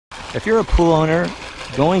If you're a pool owner,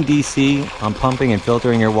 going DC on pumping and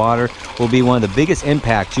filtering your water will be one of the biggest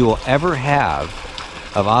impacts you will ever have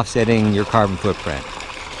of offsetting your carbon footprint.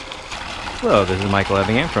 Hello, this is Michael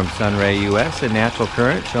Evingham from SunRay US and Natural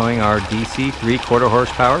Current, showing our DC 3/4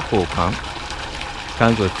 horsepower pool pump. It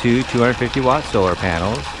comes with two 250 watt solar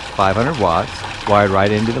panels, 500 watts, wired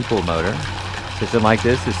right into the pool motor. A system like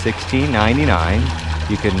this is $16.99.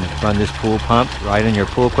 You can run this pool pump right in your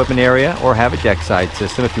pool equipment area or have a deck side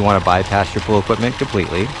system if you want to bypass your pool equipment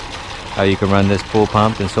completely. You can run this pool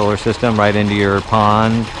pump and solar system right into your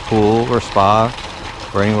pond, pool, or spa,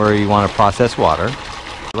 or anywhere you want to process water.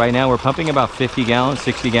 Right now we're pumping about 50 gallons,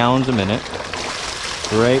 60 gallons a minute.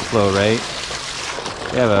 Great flow rate.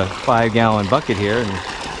 We have a 5-gallon bucket here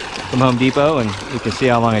from Home Depot, and you can see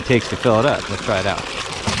how long it takes to fill it up. Let's try it out.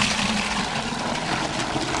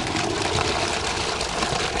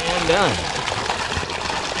 And done.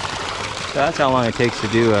 So that's how long it takes to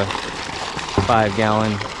do a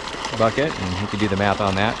 5-gallon bucket, and you can do the math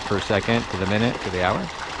on that per second to the minute to the hour.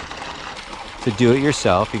 To do it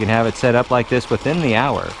yourself, you can have it set up like this within the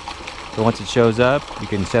hour. So once it shows up, you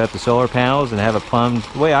can set up the solar panels and have it plumbed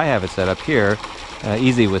the way I have it set up here,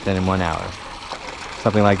 easy within 1 hour.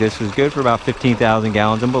 Something like this is good for about 15,000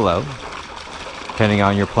 gallons and below, depending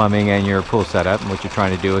on your plumbing and your pool setup and what you're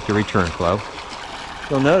trying to do with your return flow.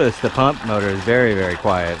 You'll notice the pump motor is very, very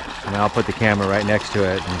quiet. And I'll put the camera right next to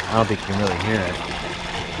it, and I don't think you can really hear it.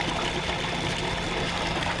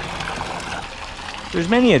 There's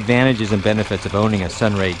many advantages and benefits of owning a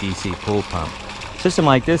SunRay DC pool pump. A system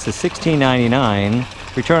like this is $16.99,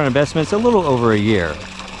 return on investment's a little over a year,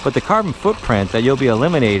 but the carbon footprint that you'll be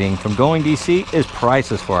eliminating from going DC is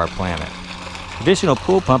priceless for our planet. Traditional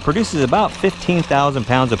pool pump produces about 15,000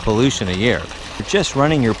 pounds of pollution a year for just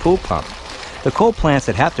running your pool pump. The coal plants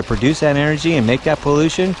that have to produce that energy and make that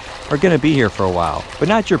pollution are going to be here for a while, but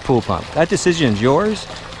not your pool pump. That decision is yours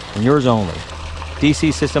and yours only.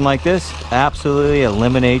 DC system like this absolutely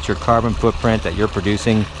eliminates your carbon footprint that you're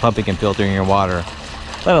producing, pumping and filtering your water,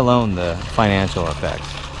 let alone the financial effects.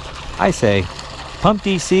 I say, pump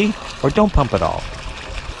DC or don't pump at all.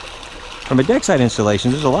 From a deck side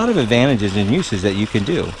installation, there's a lot of advantages and uses that you can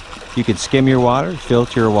do. You can skim your water,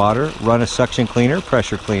 filter your water, run a suction cleaner,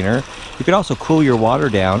 pressure cleaner. You can also cool your water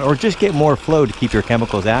down or just get more flow to keep your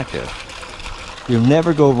chemicals active. You'll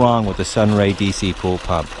never go wrong with the SunRay DC pool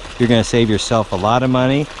pump. You're going to save yourself a lot of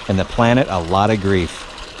money and the planet a lot of grief.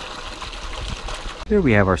 Here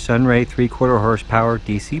we have our SunRay 3/4 horsepower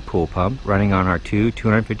DC pool pump running on our two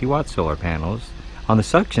 250 watt solar panels. On the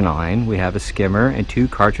suction line we have a skimmer and two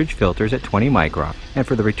cartridge filters at 20 micron. And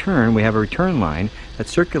for the return we have a return line that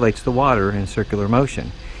circulates the water in circular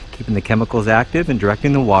motion, keeping the chemicals active and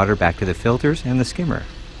directing the water back to the filters and the skimmer.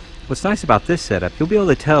 What's nice about this setup, you'll be able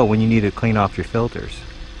to tell when you need to clean off your filters.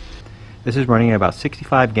 This is running at about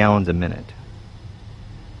 65 gallons a minute.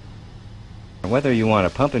 Whether you want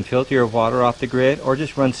to pump and filter your water off the grid or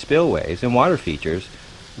just run spillways and water features,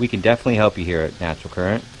 we can definitely help you here at Natural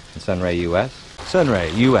Current and SunRay US.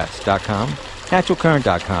 SunRayUS.com,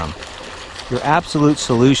 NaturalCurrent.com. Your absolute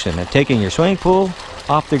solution of taking your swimming pool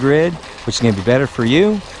off the grid, which is going to be better for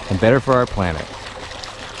you and better for our planet.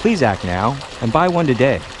 Please act now and buy one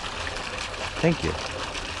today. Thank you.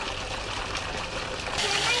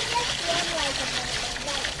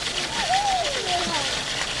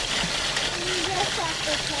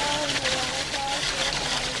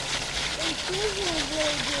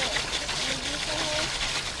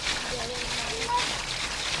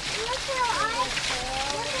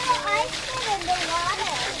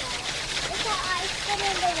 Look how I fit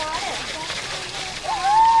in the water.